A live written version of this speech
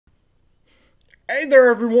Hey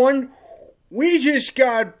there, everyone. We just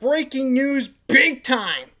got breaking news big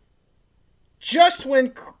time. Just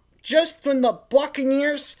when the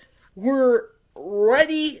Buccaneers were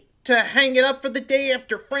ready to hang it up for the day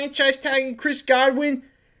after franchise tagging Chris Godwin,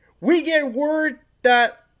 we get word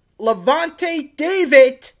that Lavonte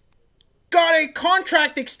David got a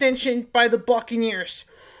contract extension by the Buccaneers.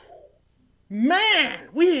 Man,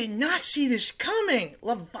 we did not see this coming.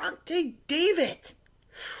 Lavonte David.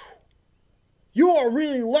 You are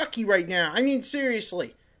really lucky right now. I mean,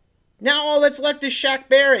 seriously. Now all that's left is Shaq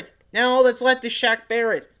Barrett.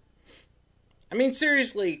 I mean,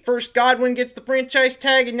 seriously. First Godwin gets the franchise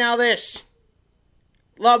tag, and now this.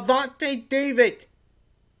 Lavonte David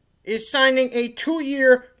is signing a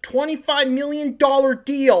 2-year, $25 million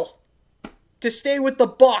deal to stay with the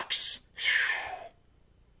Bucs.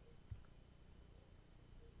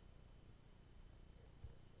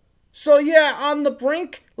 So yeah, on the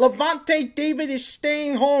brink, Lavonte David is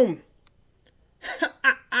staying home.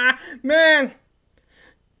 Man,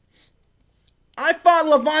 I thought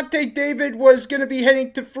Lavonte David was gonna be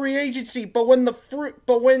heading to free agency, but when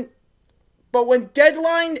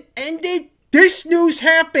deadline ended, this news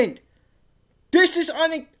happened. This is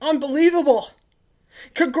unbelievable.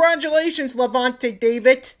 Congratulations, Lavonte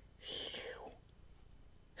David.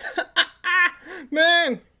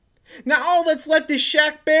 Man. Now all that's left is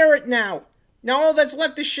Shaq Barrett now. And Ron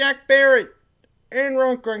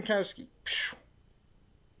Gronkowski.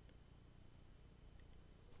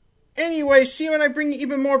 Anyway, see you when I bring you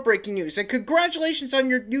even more breaking news. And congratulations on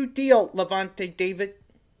your new deal, Lavonte David.